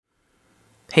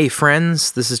Hey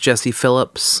friends, this is Jesse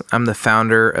Phillips. I'm the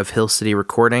founder of Hill City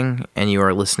Recording, and you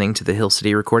are listening to the Hill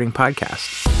City Recording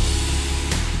Podcast.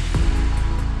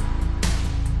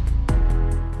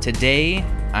 Today,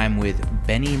 I'm with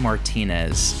Benny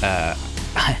Martinez.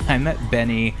 I met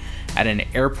Benny at an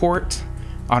airport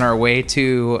on our way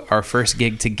to our first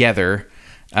gig together.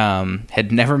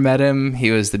 Had never met him.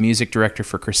 He was the music director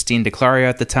for Christine DeClario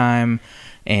at the time,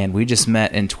 and we just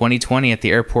met in 2020 at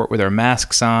the airport with our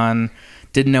masks on.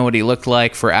 Didn't know what he looked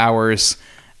like for hours,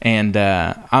 and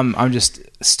I'm just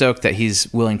stoked that he's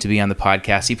willing to be on the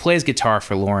podcast. He plays guitar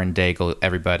for Lauren Daigle,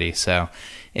 everybody. So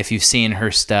if you've seen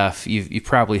her stuff, you've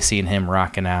probably seen him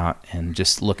rocking out and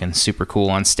just looking super cool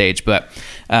on stage. But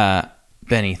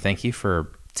Benny, thank you for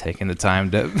taking the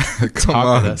time to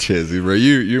talk with us. Chizzy, bro.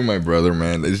 You're my brother,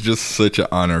 man. It's just such an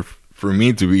honor for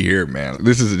me to be here, man.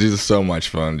 This is so much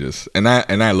fun. And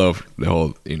I love the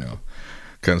whole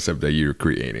concept that you're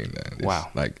creating. Wow.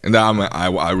 And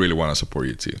I really want to support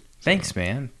you too. Thanks,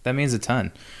 man. That means a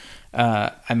ton.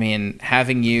 I mean,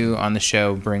 having you on the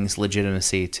show brings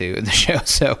legitimacy to the show,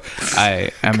 so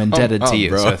I'm indebted to you.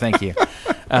 Bro. So thank you.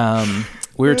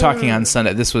 We were talking on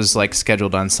Sunday. This was like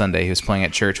scheduled on Sunday. He was playing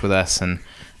at church with us, and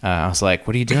I was like,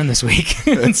 "What are you doing this week?"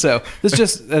 And so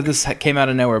this came out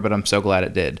of nowhere, but I'm so glad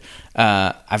it did.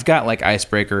 I've got like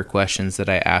icebreaker questions that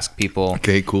I ask people.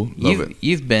 Okay, cool. Love it.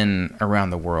 You've been around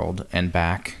the world and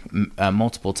back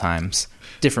multiple times,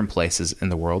 different places in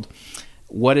the world.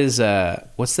 What's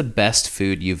the best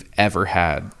food you've ever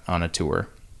had on a tour?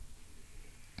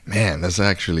 Man, that's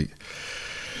actually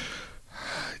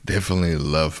definitely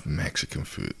love Mexican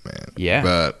food, man. Yeah,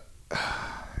 but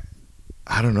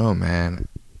I don't know, man.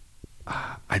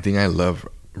 I think I love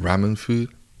ramen food.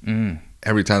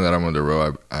 Every time that I'm on the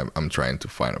road, I'm trying to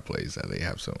find a place that they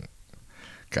have some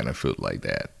kind of food like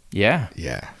that. Yeah.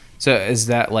 Yeah. So is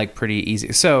that like pretty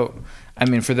easy? So, I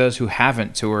mean, for those who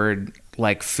haven't toured,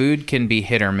 like food can be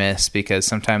hit or miss because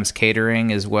sometimes catering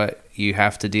is what you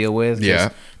have to deal with. Yeah.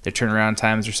 Their turnaround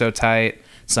times are so tight.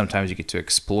 Sometimes you get to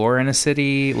explore in a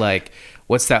city. Like,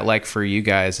 what's that like for you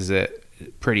guys? Is it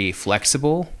pretty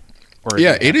flexible? Or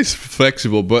yeah, it is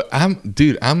flexible, but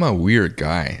I'm a weird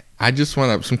guy. I just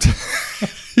want to sometimes.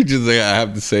 I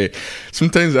have to say,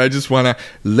 sometimes I just want to.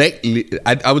 Lately,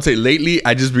 I would say lately,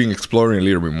 I just been exploring a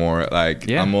little bit more. Like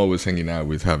I'm always hanging out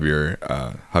with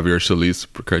Javier Solis,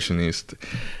 percussionist,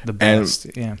 the best.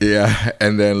 Yeah.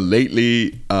 And then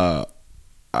lately,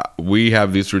 we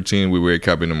have this routine. We wake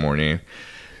up in the morning,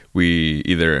 we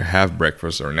either have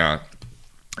breakfast or not,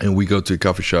 and we go to a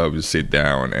coffee shop. We sit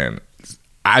down and.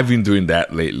 I've been doing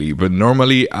that lately, but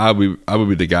normally I would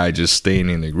be the guy just staying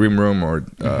in the green room or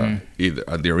either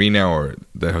at the arena or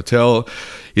the hotel,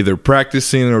 either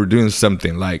practicing or doing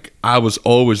something. Like I was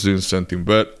always doing something,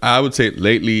 but I would say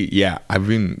lately, yeah, I've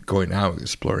been going out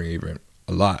exploring even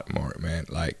a lot more, man.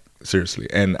 Like seriously,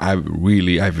 and I've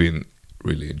been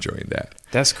really enjoying that.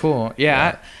 That's cool.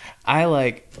 Yeah. I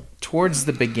like towards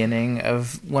the beginning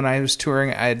of when I was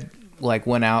touring, I'd like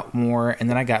went out more, and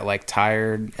then I got like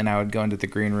tired and I would go into the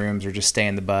green rooms or just stay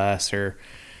in the bus or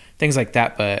things like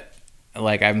that. But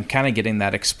like I'm kind of getting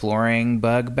that exploring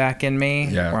bug back in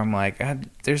me where I'm like,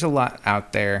 there's a lot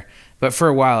out there. But for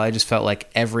a while I just felt like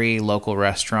every local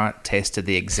restaurant tasted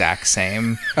the exact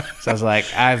same. So I was like,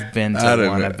 I've been to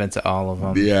one, I've been to all of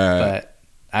them. Yeah. But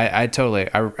I totally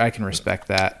can respect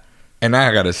that. And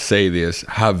I gotta say this,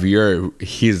 Javier,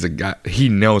 he's the guy, he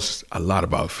knows a lot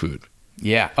about food.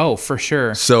 Yeah. Oh, for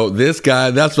sure. So this guy,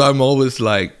 that's why I'm always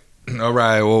like, all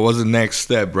right, well, what's the next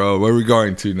step, bro? Where are we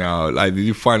going to now? Like, did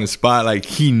you find a spot? Like,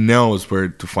 he knows where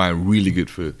to find really good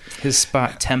food. His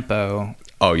spot, Tempo.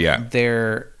 Oh, yeah.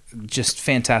 They're just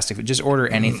fantastic. Just order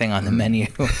anything on the menu.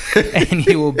 And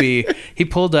he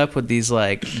pulled up with these,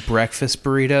 like, breakfast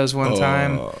burritos one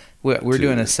time. We're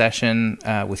doing a session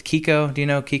with Kiko. Do you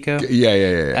know Kiko?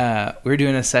 Yeah. We were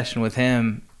doing a session with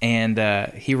him, and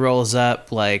he rolls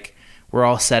up, like, we're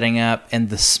all setting up, and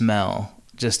the smell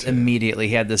just immediately,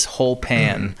 he had this whole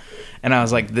pan, and I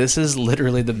was like, this is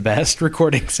literally the best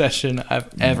recording session I've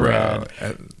ever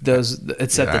had.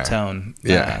 It set the tone,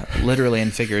 literally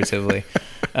and figuratively,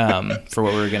 for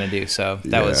what we were going to do. So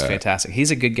that was fantastic. He's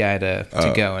a good guy to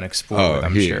go and explore with,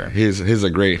 I'm sure. He's a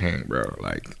great hang, bro.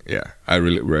 Like, yeah, I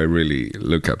really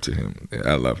look up to him.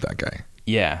 I love that guy.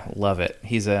 Yeah, love it.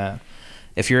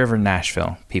 If you're ever in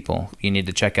Nashville, people, you need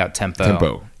to check out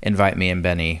Tempo. Invite me and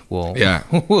Benny. We'll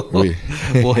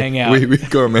hang out. we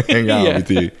come and hang out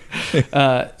with you.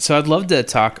 So I'd love to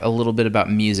talk a little bit about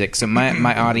music. So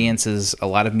my audience is a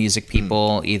lot of music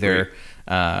people, either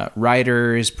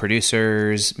writers,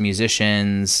 producers,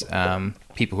 musicians,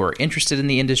 people who are interested in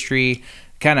the industry,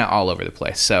 kind of all over the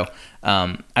place. So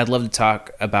I'd love to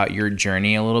talk about your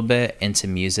journey a little bit into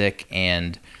music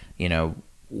and, you know,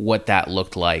 what that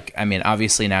looked like. I mean,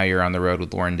 obviously now you're on the road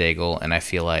with Lauren Daigle, and I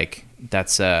feel like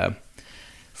that's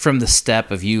from the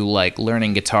step of you like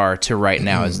learning guitar to right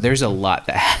now, is there's a lot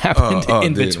that happened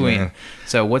in between. Man.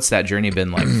 So what's that journey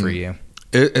been like for you?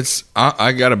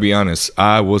 I gotta be honest,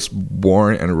 I was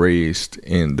born and raised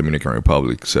in Dominican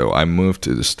Republic, so I moved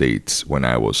to the States when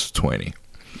I was 20.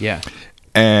 Yeah.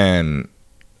 And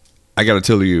I gotta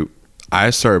tell you, I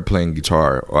started playing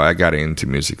guitar, or I got into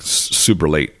music super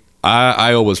late.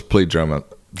 I always played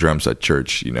drums at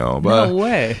church, you know. But no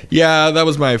way. Yeah, that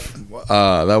was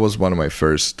one of my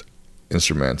first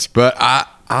instruments. But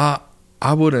I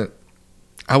wouldn't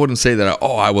say that.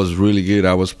 I was really good.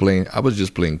 I was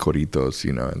just playing coritos,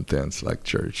 you know, and things like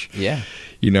church. Yeah.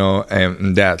 You know,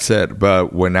 and that's it.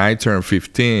 But when I turned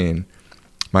 15,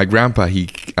 my grandpa he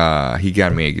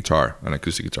got me a guitar, an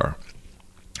acoustic guitar,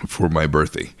 for my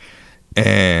birthday,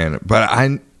 but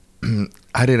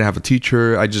I didn't have a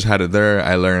teacher. I just had it there.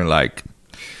 I learned like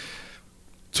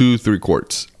 2-3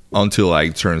 chords until I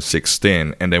turned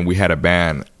 16, and then we had a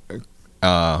band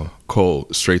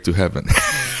called Straight to Heaven.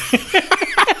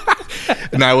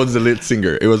 And I was the lead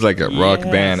singer. It was like a rock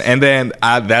band, and then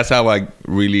that's how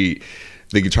the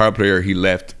guitar player, he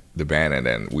left the band, and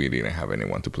then we didn't have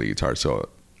anyone to play guitar, so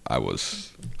I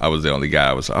was the only guy.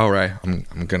 I was all right.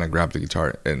 I'm gonna grab the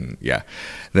guitar, and yeah.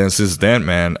 Then since then,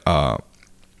 man,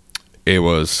 it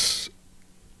was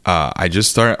I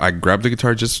grabbed the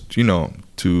guitar just, you know,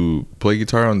 to play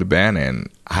guitar on the band, and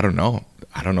I don't know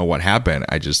what happened.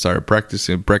 I just started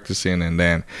practicing, and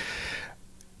then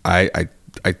I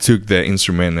took the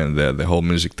instrument and the whole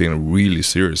music thing really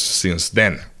serious since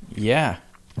then. Yeah.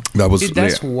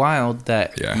 That's wild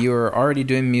that you were already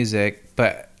doing music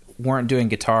but weren't doing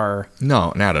guitar.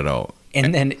 No, not at all.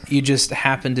 And then you just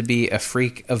happened to be a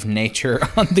freak of nature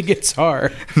on the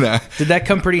guitar. Nah. Did that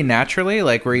come pretty naturally?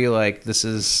 Like, were you like, this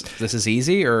is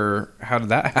easy, or how did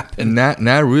that happen? Not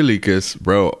really, because,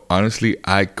 bro, honestly,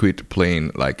 I quit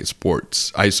playing like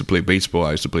sports. I used to play baseball.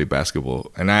 I used to play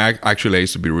basketball, and I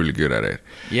used to be really good at it.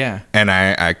 Yeah. And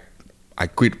I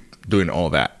quit doing all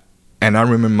that. And I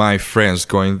remember my friends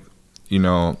going, you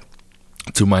know,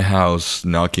 to my house,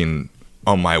 knocking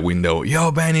on my window,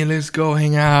 "Yo, Benny, let's go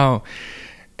hang out."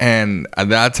 And at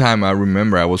that time, I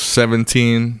remember I was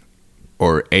 17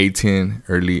 or 18,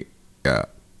 early, I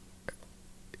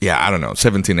don't know,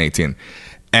 17, 18,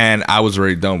 and I was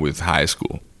already done with high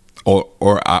school,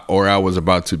 or I was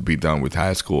about to be done with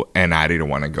high school, and I didn't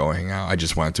want to go hang out. I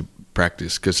just wanted to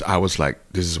practice, because I was like,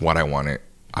 this is what I wanted.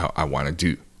 I want to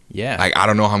do. Yeah. Like, I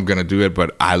don't know how I'm gonna do it,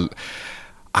 but I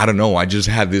don't know. I just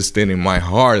had this thing in my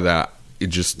heart that it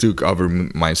just took over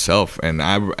myself, and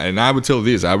I would tell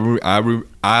this.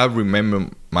 I remember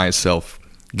myself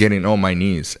getting on my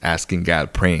knees, asking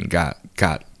God, praying,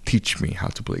 God, teach me how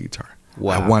to play guitar.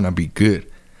 Wow. I want to be good.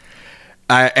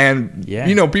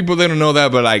 You know, people, they don't know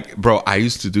that, but like, bro, I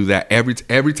used to do that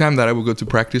every time that I would go to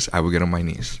practice. I would get on my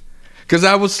knees, because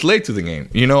I was late to the game.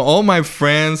 You know, all my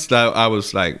friends that I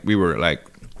was like, we were like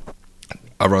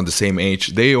around the same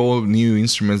age. They all knew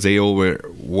instruments. They all were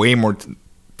way more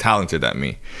talented than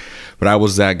me, but I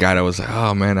was that guy that was like,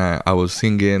 oh man, I was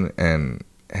singing and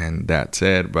that's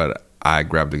it. But I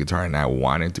grabbed the guitar and I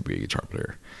wanted to be a guitar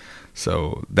player,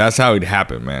 so that's how it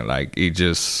happened, man. Like, it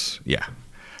just, yeah,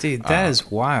 dude, that is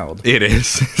wild. It is.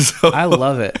 So, I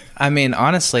love it. I mean,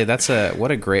 honestly, what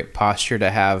a great posture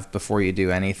to have before you do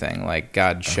anything. Like,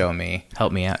 God, show me,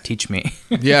 help me out, teach me.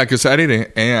 Yeah, because at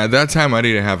that time I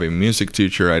didn't have a music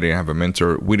teacher, I didn't have a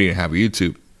mentor, we didn't have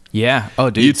YouTube. Yeah. Oh,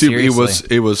 dude. YouTube. Seriously.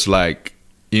 It was like,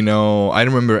 you know, I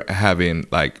remember having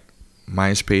like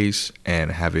MySpace and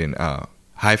having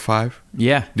High Five.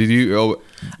 Yeah. Did you? Oh,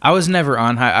 I was never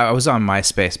on I was on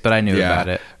MySpace, but I knew about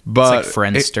it. But it's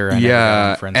like Friendster.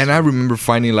 Friendster. And I remember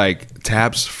finding like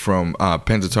tabs from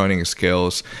pentatonic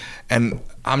scales, and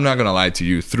I'm not gonna lie to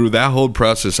you. Through that whole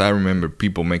process, I remember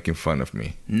people making fun of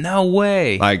me. No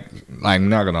way. Like, I'm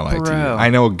not gonna lie to you. I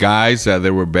know guys that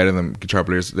they were better than guitar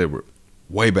players. They were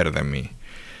way better than me,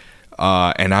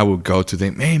 and I would go to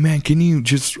them, hey man, can you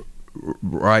just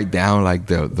write down like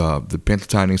the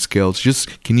pentatonic scales,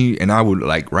 just can you, and I would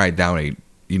like write down a,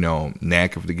 you know,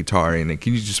 neck of the guitar, and then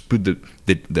can you just put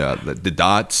the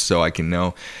dots so I can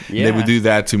know. Yeah. They would do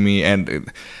that to me, and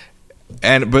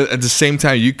but at the same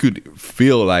time you could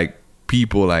feel like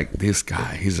people like, this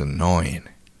guy, he's annoying,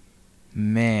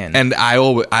 man. And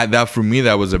that for me,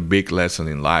 that was a big lesson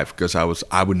in life, because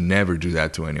I would never do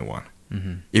that to anyone.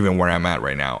 Mm-hmm. Even where I'm at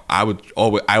right now, I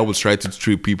always try to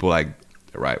treat people like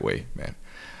the right way, man.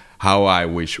 how I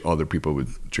wish other people would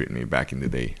treat me back in the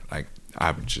day. Like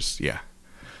I would just, yeah.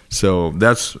 So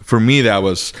that's, for me, that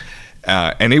was,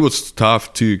 and it was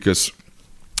tough too, because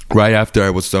right after I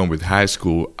was done with high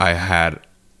school, I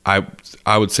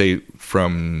would say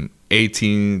from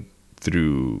 18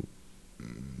 through,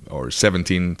 or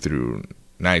 17 through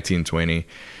 19, 20,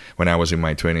 when I was in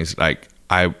my 20s, like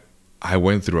I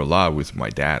went through a lot with my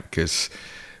dad, because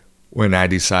when I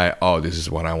decided, oh, this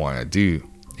is what I want to do,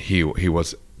 he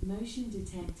was... Motion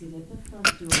detected at the front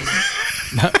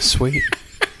door. Sweet.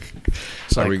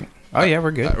 Oh, yeah, we're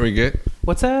good. Are we good?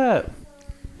 What's up?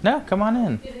 No, come on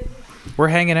in. We're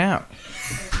hanging out.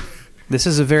 This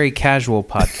is a very casual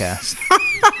podcast.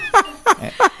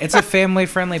 It's a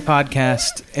family-friendly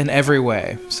podcast in every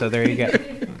way. So there you go.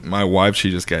 My wife, she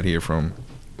just got here from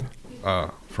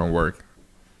work.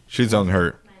 She's on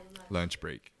her lunch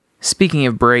break. Speaking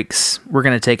of breaks, we're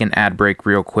going to take an ad break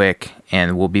real quick,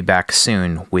 and we'll be back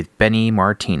soon with Benny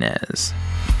Martinez.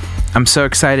 I'm so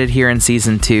excited here in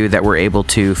Season 2 that we're able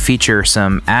to feature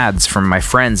some ads from my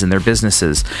friends and their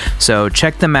businesses. So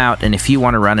check them out, and if you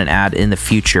want to run an ad in the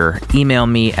future, email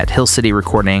me at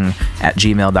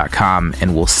hillcityrecording@gmail.com,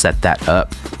 and we'll set that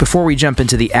up. Before we jump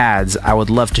into the ads, I would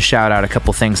love to shout out a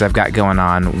couple things I've got going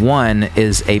on. One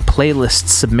is a playlist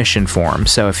submission form.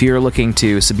 So if you're looking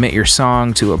to submit your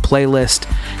song to a playlist,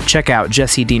 check out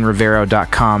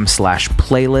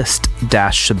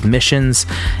jessedeanrivero.com/playlist-submissions,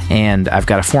 and I've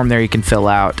got a form there you can fill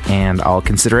out, and I'll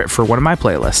consider it for one of my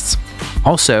playlists.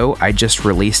 Also, I just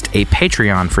released a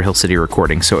Patreon for Hill City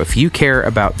Recording, so if you care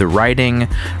about the writing,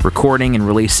 recording, and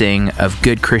releasing of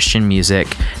good Christian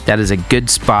music, that is a good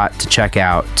spot to check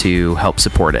out to help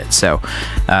support it. So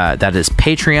that is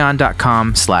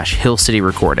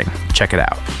patreon.com/hillcityrecording. Check it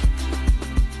out.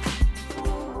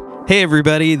 Hey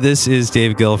everybody, this is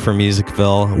Dave Gill from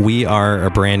Musicville. We are a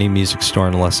brand new music store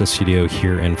and lesson studio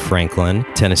here in Franklin,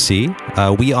 Tennessee.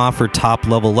 We offer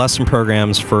top-level lesson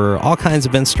programs for all kinds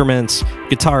of instruments: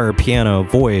 guitar, piano,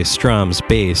 voice, drums,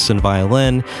 bass, and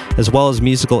violin, as well as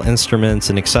musical instruments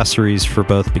and accessories for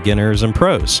both beginners and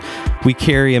pros. We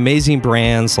carry amazing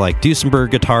brands like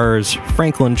Duesenberg guitars,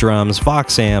 Franklin drums,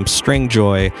 Vox amps,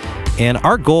 Stringjoy, and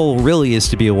our goal really is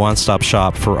to be a one-stop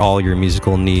shop for all your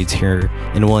musical needs here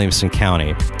in Williamson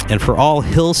County. And for all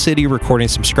Hill City Recording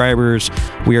subscribers,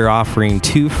 we are offering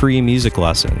 2 free music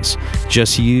lessons.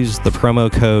 Just use the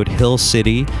promo code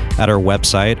HILLCITY at our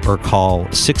website or call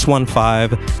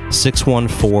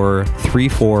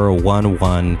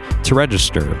 615-614-3411 to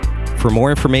register. For more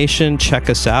information, check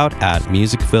us out at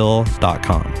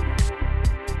musicville.com.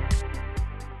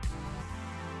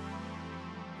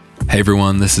 Hey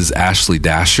everyone, this is Ashley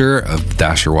Dasher of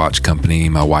Dasher Watch Company.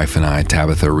 My wife and I,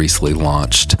 Tabitha, recently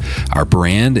launched our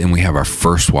brand, and we have our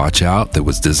first watch out that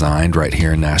was designed right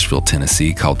here in Nashville,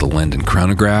 Tennessee, called the Linden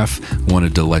Chronograph.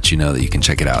 Wanted to let you know that you can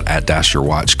check it out at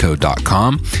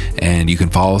DasherWatchCo.com, and you can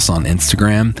follow us on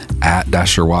Instagram at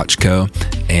DasherWatchCo.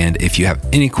 And if you have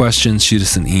any questions, shoot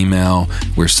us an email.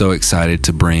 We're so excited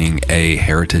to bring a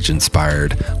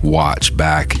heritage-inspired watch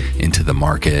back into the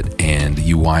market, and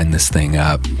you wind this thing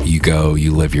up, you go,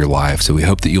 you live your life. So we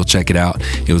hope that you'll check it out.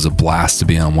 It was a blast to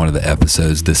be on one of the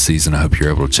episodes this season. I hope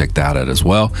you're able to check that out as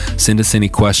well. Send us any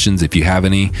questions if you have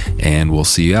any, and we'll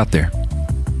see you out there.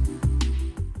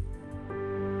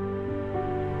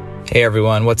 Hey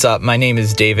everyone, what's up? My name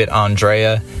is David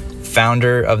Andrea,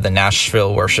 founder of the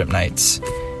Nashville Worship Nights.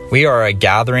 We are a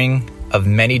gathering of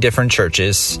many different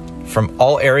churches from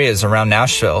all areas around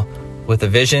Nashville with a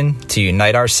vision to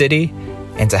unite our city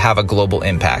and to have a global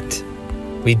impact.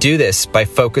 We do this by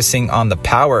focusing on the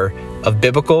power of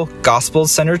biblical,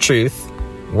 gospel-centered truth,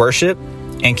 worship,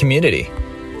 and community.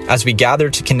 As we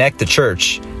gather to connect the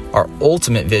church, our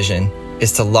ultimate vision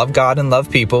is to love God and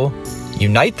love people,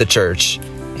 unite the church,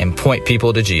 and point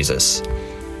people to Jesus.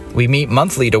 We meet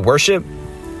monthly to worship,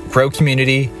 grow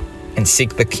community, and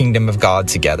seek the kingdom of God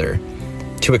together.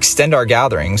 To extend our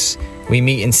gatherings, we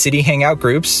meet in city hangout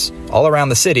groups all around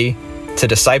the city to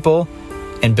disciple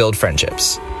and build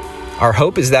friendships. Our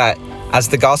hope is that as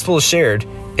the gospel is shared,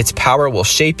 its power will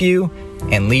shape you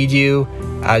and lead you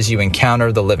as you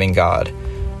encounter the living God.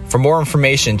 For more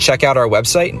information, check out our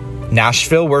website,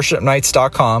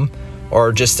 NashvilleWorshipNights.com,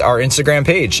 or just our Instagram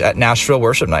page at Nashville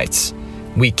Worship Nights.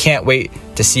 We can't wait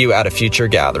to see you at a future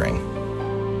gathering.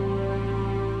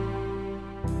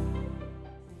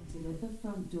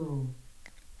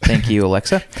 Thank you,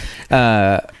 Alexa.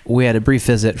 We had a brief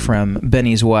visit from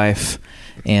Benny's wife,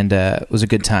 and it was a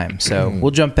good time. So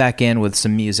we'll jump back in with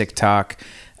some music talk.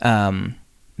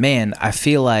 Man, I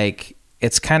feel like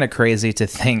it's kind of crazy to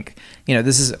think, we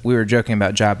were joking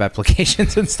about job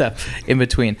applications and stuff in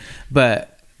between,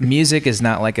 but music is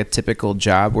not like a typical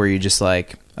job where you just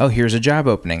like, oh, here's a job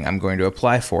opening, I'm going to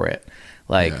apply for it.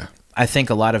 Like, Yeah. I think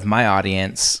a lot of my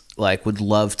audience like would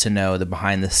love to know the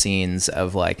behind the scenes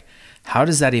of like, how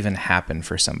does that even happen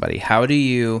for somebody? How do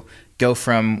you go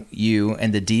from you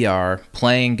and the DR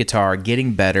playing guitar,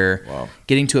 getting better,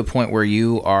 getting to a point where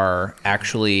you are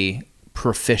actually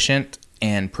proficient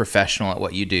and professional at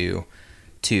what you do,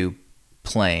 to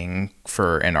playing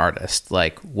for an artist?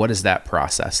 Like, what is that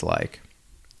process like?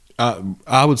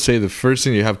 I would say the first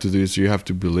thing you have to do is you have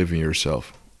to believe in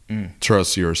yourself.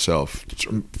 Trust yourself.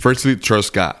 Firstly,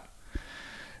 trust God.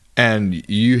 And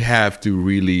you have to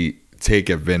really take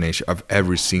advantage of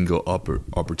every single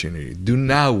opportunity. Do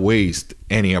not waste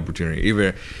any opportunity,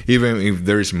 even if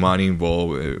there is money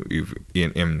involved,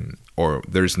 or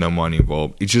there's no money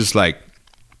involved. It's just like,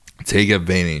 take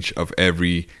advantage of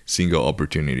every single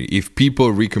opportunity. If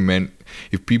people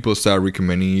start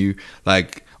recommending you,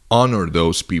 like, honor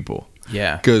those people.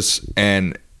 Yeah. Because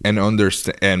and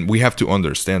understand, and we have to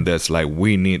understand that's like,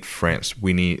 we need friends,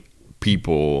 we need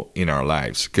people in our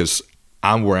lives. Because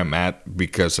I'm where I'm at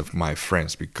because of my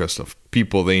friends, because of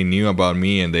people they knew about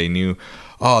me, and they knew,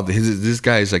 oh, this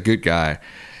guy is a good guy.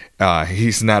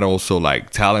 He's not also like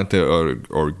talented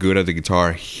or good at the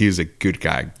guitar. He's a good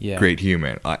guy, great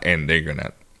human, and they're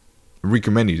gonna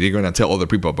recommend you. They're gonna tell other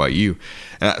people about you.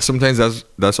 Sometimes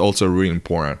that's also really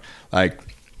important. Like,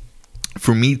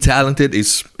 for me, talented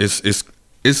is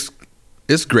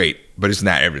great, but it's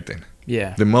not everything.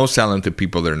 Yeah. The most talented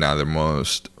people, they're not the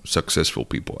most successful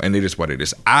people, and it is what it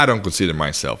is. I don't consider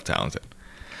myself talented.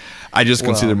 I just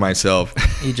consider myself.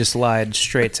 You just lied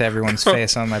straight to everyone's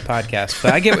face on my podcast,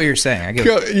 but I get what you're saying. I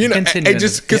get. I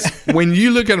just, because when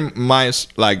you look at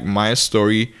my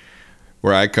story,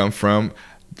 where I come from,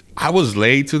 I was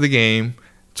late to the game,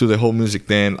 to the whole music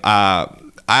thing. I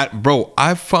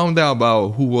found out about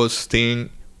who was Sting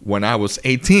when I was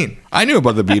 18. I knew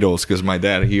about the Beatles because my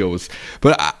dad,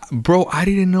 but I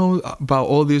didn't know about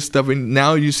all this stuff. And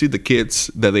now you see the kids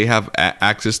that they have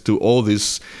access to all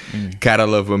this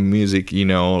catalog of music,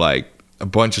 like a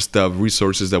bunch of stuff,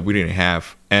 resources that we didn't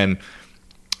have. And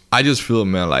I just feel,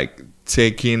 man, like,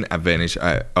 taking advantage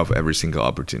of every single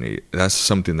opportunity. That's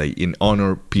something that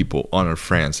honor people, honor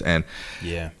friends, and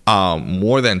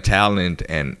more than talent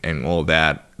and all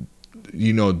that,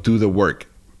 do the work.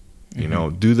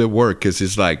 Do the work, because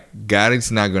it's like, God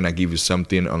is not gonna give you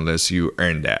something unless you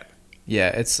earn that. Yeah,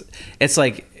 it's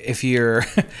like if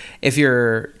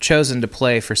you're chosen to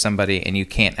play for somebody and you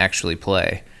can't actually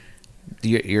play,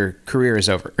 your career is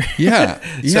over. Yeah,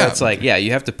 So it's like,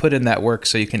 you have to put in that work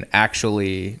so you can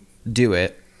actually do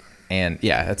it. And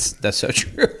that's so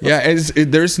true.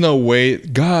 There's no way,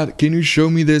 God, can you show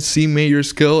me this C major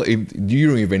scale? If you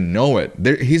don't even know it,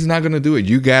 he's not gonna do it.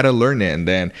 You gotta learn it. And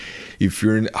then if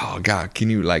you're, oh God, can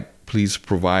you please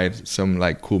provide some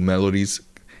cool melodies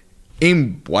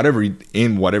in whatever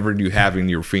you have in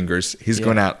your fingers? He's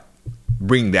gonna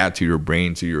bring that to your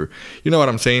brain, to your, you know what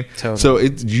I'm saying? Totally. So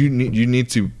you need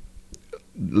to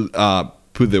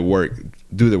put the work,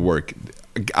 do the work.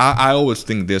 I always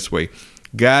think this way: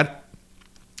 God,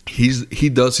 he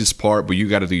does his part, but you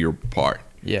got to do your part.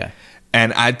 Yeah.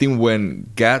 And I think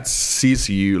when God sees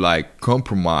you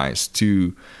compromise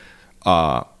to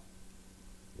put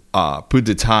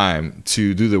the time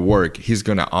to do the work, he's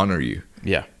gonna honor you.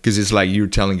 Yeah. Because it's like you're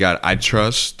telling God, I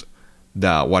trust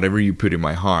that whatever you put in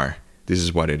my heart, this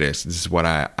is what it is. This is what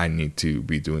I need to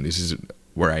be doing. This is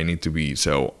where I need to be.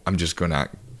 So I'm just gonna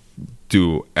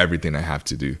do everything I have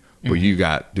to do. But you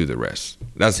got to do the rest.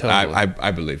 That's totally. I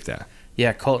believe that.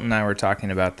 Yeah, Colton and I were talking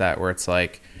about that, where it's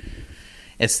like,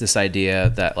 it's this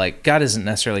idea that God isn't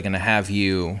necessarily going to have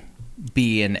you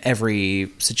be in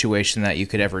every situation that you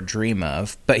could ever dream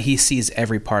of, but he sees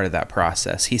every part of that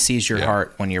process. He sees your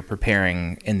heart when you're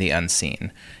preparing in the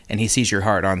unseen, and he sees your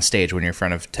heart on stage when you're in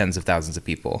front of tens of thousands of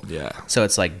people. Yeah. So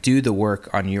it's like, do the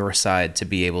work on your side to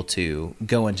be able to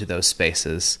go into those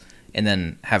spaces, and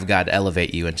then have God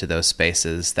elevate you into those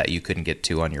spaces that you couldn't get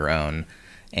to on your own.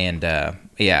 And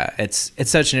it's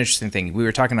such an interesting thing. We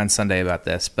were talking on Sunday about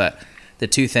this, but the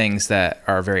two things that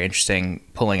are very interesting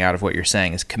pulling out of what you're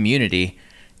saying is community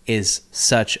is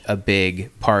such a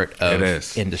big part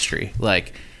of industry.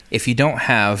 Like, if you don't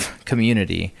have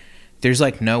community, there's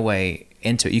no way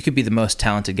into it. You could be the most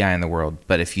talented guy in the world,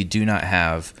 but if you do not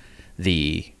have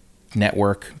the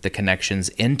network, the connections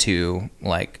into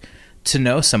to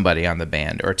know somebody on the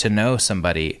band, or to know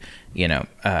somebody,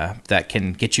 that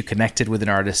can get you connected with an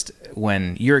artist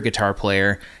when you're a guitar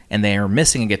player and they are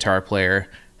missing a guitar player,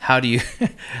 how do you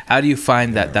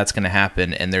find that that's going to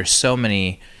happen? And there's so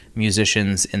many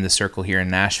musicians in the circle here in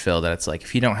Nashville that it's like,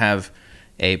 if you don't have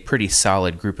a pretty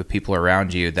solid group of people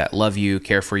around you that love you,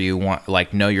 care for you, want,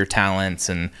 like, know your talents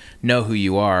and know who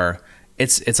you are,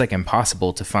 it's like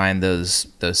impossible to find those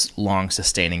long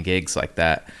sustaining gigs like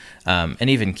that, and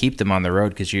even keep them on the road,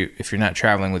 because if you're not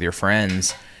traveling with your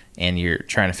friends and you're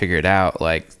trying to figure it out,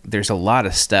 like, there's a lot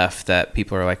of stuff that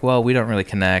people are like, well, we don't really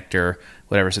connect or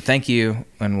whatever. So thank you,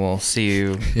 and we'll see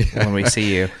you when we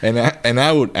see you. And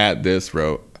I would add this,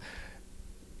 bro.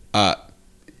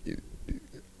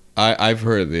 I've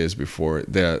heard this before.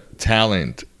 The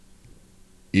talent,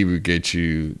 it would get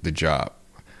you the job,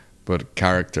 but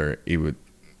character, it would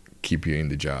keep you in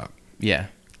the job. Yeah,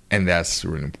 and that's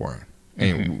really important.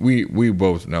 And we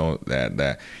both know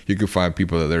that you could find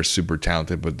people that they're super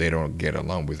talented, but they don't get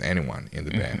along with anyone in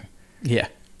the band. Yeah,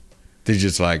 they're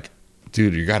just like,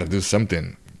 dude, you got to do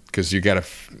something, because you got to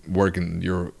work in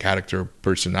your character,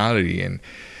 personality, and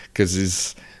because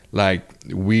it's like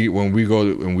when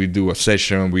we do a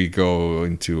session, we go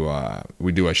into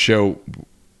we do a show.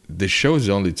 The show is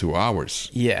only 2 hours.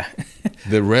 Yeah,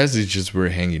 the rest is just we're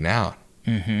hanging out.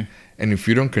 Mm-hmm. And if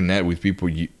you don't connect with people,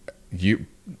 you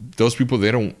those people,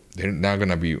 they're not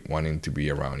gonna be wanting to be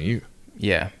around you.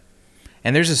 Yeah,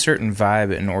 and there's a certain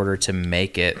vibe in order to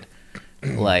make it,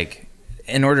 like,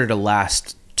 in order to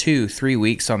last 2-3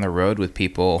 weeks on the road with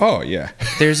people. Oh yeah,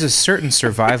 there's a certain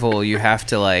survival you have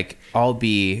to, like, all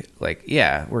be like,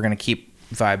 yeah, we're gonna keep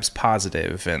vibes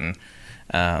positive, and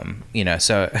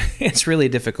so it's really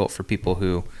difficult for people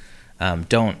who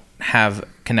don't have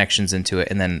connections into it,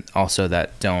 and then also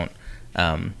that don't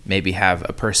maybe have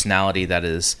a personality that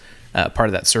is part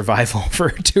of that survival for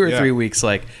 2 or 3 weeks.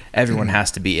 Like, everyone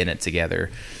has to be in it together.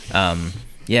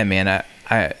 Yeah, man,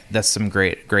 I that's some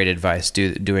great advice.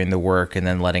 Doing the work and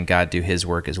then letting God do His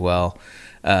work as well.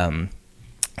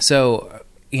 So,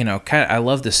 I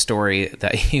love the story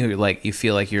that you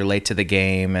feel like you're late to the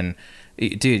game, and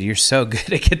dude, you're so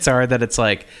good at guitar that it's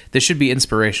like, this should be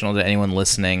inspirational to anyone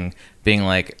listening, being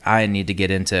like, I need to get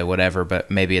into whatever,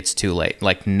 but maybe it's too late.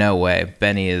 Like, no way.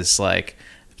 Benny is like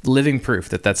living proof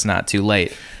that that's not too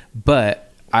late.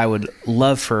 But I would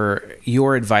love for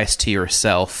your advice to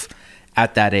yourself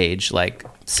at that age, like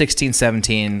 16,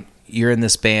 17, you're in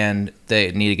this band,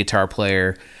 they need a guitar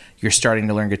player, you're starting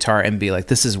to learn guitar, and be like,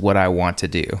 this is what I want to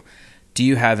do. Do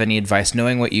you have any advice,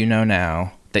 knowing what you know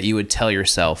now, that you would tell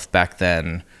yourself back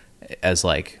then as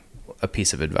like a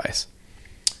piece of advice?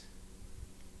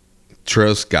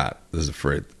 Trust God is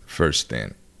the first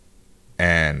thing,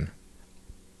 and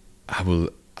I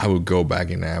would go back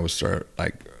and I would start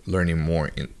like learning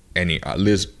more in at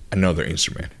least another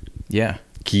instrument. Yeah,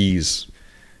 keys.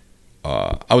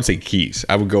 I would say keys.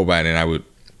 I would go back and I would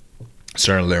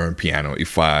start learning piano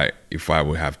if I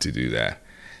would have to do that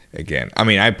again. I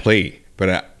mean, I play,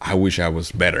 but I wish I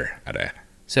was better at that.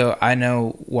 So I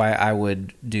know why I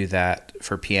would do that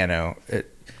for piano.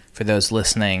 For those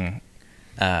listening,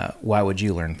 why would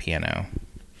you learn piano?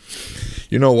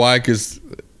 You know why? Because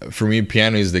for me,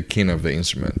 piano is the king of the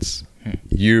instruments.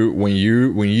 When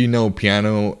you know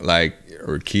piano, like,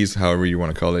 or keys, however you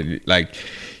want to call it, like,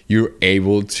 you're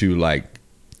able to like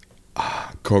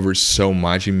cover so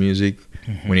much in music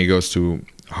when it goes to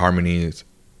harmonies,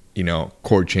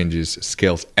 chord changes,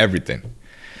 scales, everything.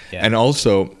 Yeah. And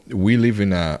also, we live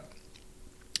in a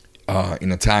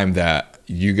time that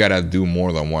you gotta do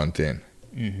more than one thing.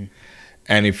 Mm-hmm.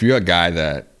 And if you're a guy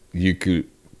that you could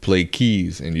play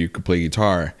keys and you could play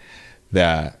guitar,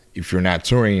 that if you're not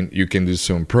touring, you can do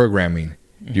some programming.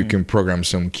 Mm-hmm. You can program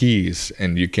some keys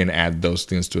and you can add those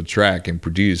things to a track and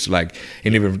produce. Like,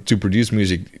 and even to produce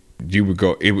music, it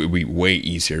would be way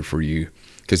easier for you.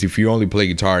 Because if you only play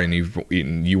guitar and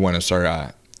you want to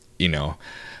start, you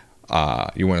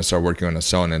want to start working on a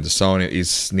song, and the song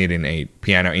is needing a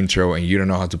piano intro, and you don't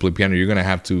know how to play piano, you're gonna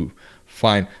have to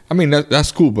find. I mean,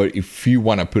 that's cool, but if you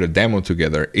want to put a demo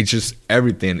together, it's just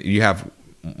everything. You have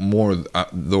more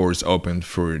doors open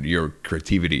for your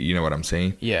creativity. You know what I'm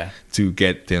saying? Yeah. To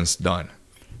get things done.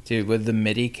 Dude, with the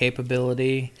MIDI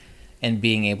capability and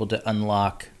being able to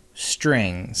unlock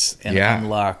strings and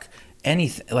unlock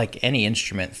any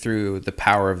instrument through the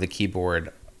power of the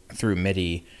keyboard through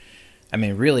MIDI. I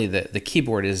mean, really, the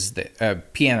keyboard is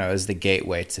piano is the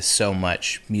gateway to so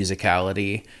much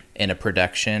musicality in a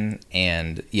production.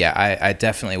 And yeah, I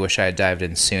definitely wish I had dived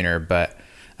in sooner. But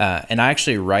and I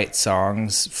actually write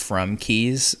songs from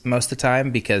keys most of the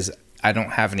time because I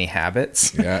don't have any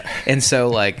habits. Yeah. And so,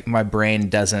 like, my brain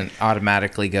doesn't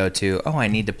automatically go to, oh, I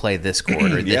need to play this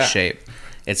chord or this shape.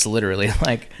 It's literally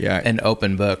like an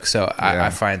open book. So I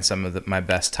find some of my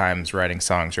best times writing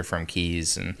songs are from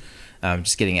keys and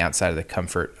just getting outside of the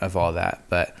comfort of all that.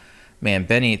 But Man,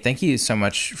 Benny, thank you so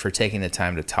much for taking the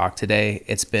time to talk today.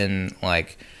 It's been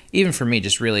like, even for me,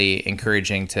 just really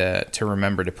encouraging to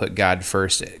remember to put God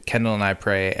first. Kendall and I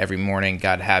pray every morning,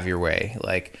 God, have your way.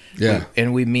 Like, Yeah.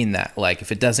 and we mean that. Like,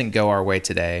 if it doesn't go our way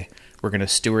today, we're going to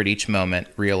steward each moment,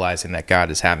 realizing that God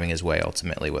is having his way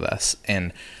ultimately with us.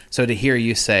 And so to hear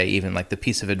you say even like the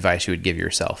piece of advice you would give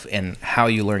yourself and how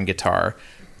you learn guitar,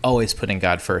 always putting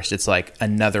God first, it's like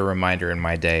another reminder in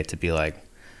my day to be like,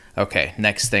 okay,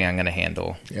 next thing I'm going to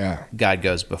handle. Yeah. God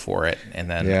goes before it, and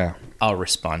then I'll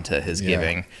respond to his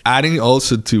giving. Adding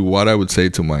also to what I would say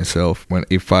to myself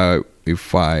if I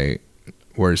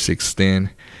were 16,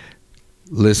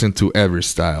 listen to every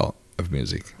style of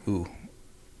music. Ooh.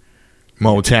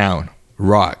 Motown,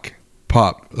 rock,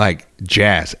 pop, like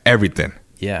jazz, everything.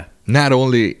 Yeah. Not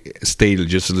only stay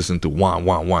just listen to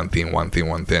one thing,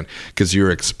 because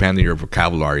you're expanding your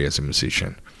vocabulary as a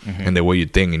musician. Mm-hmm. And the way you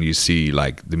think and you see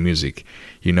like the music,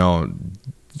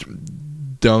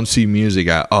 don't see music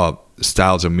as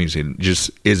styles of music, just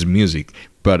is music.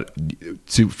 But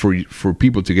for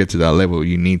people to get to that level,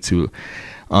 you need to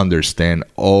understand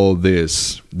all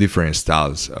these different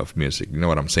styles of music. You know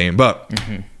what I'm saying? But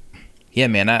yeah,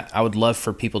 man, I would love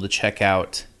for people to check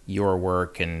out your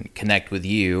work and connect with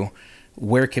you.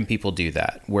 Where can people do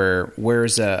that?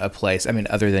 Where's a place? I mean,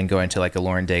 other than going to like a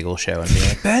Lauren Daigle show and being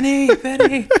like,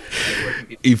 Benny.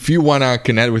 If you wanna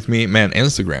connect with me, man,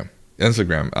 Instagram.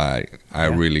 I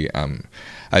really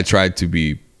I try to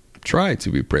be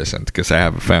present because I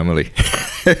have a family.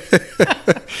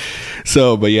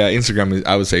 So, but yeah, Instagram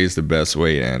I would say is the best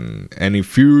way. And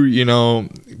if you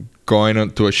going on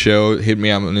to a show, hit me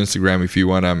up on Instagram if you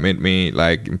wanna meet me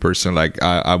like in person. Like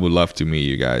I would love to meet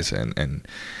you guys and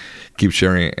keep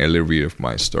sharing a little bit of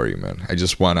my story, man. I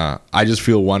just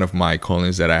feel one of my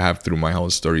callings that I have through my whole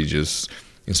story just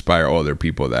inspire other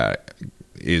people that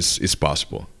is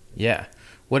possible. Yeah.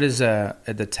 What is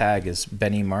the tag is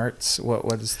Benny Martz?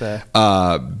 What is the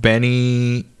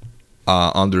Benny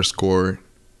 _Martz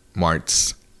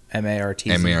MARTZ?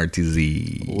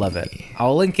 MARTZ. Love it.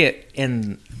 I'll link it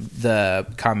in the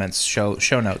comments, show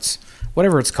notes,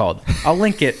 whatever it's called. I'll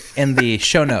link it in the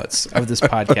show notes of this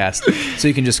podcast, so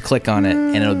you can just click on it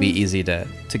and it'll be easy to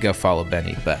go follow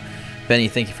Benny. But Benny,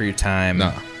 thank you for your time.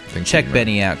 No, thank Check you,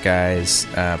 Benny out, guys.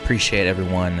 Appreciate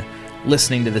everyone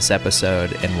listening to this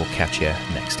episode, and we'll catch you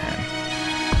next time.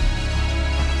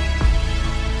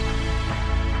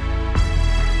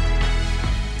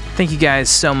 Thank you guys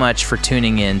so much for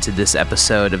tuning in to this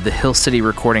episode of the Hill City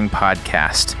Recording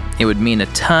Podcast. It would mean a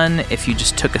ton if you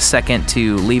just took a second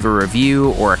to leave a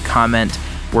review or a comment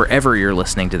wherever you're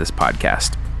listening to this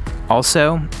podcast.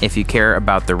 Also, if you care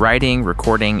about the writing,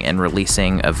 recording, and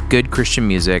releasing of good Christian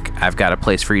music, I've got a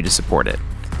place for you to support it.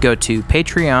 Go to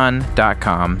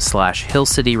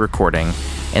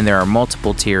patreon.com/hillcityrecording, and there are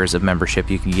multiple tiers of membership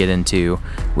you can get into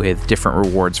with different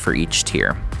rewards for each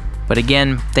tier. But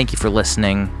again, thank you for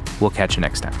listening. We'll catch you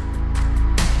next time.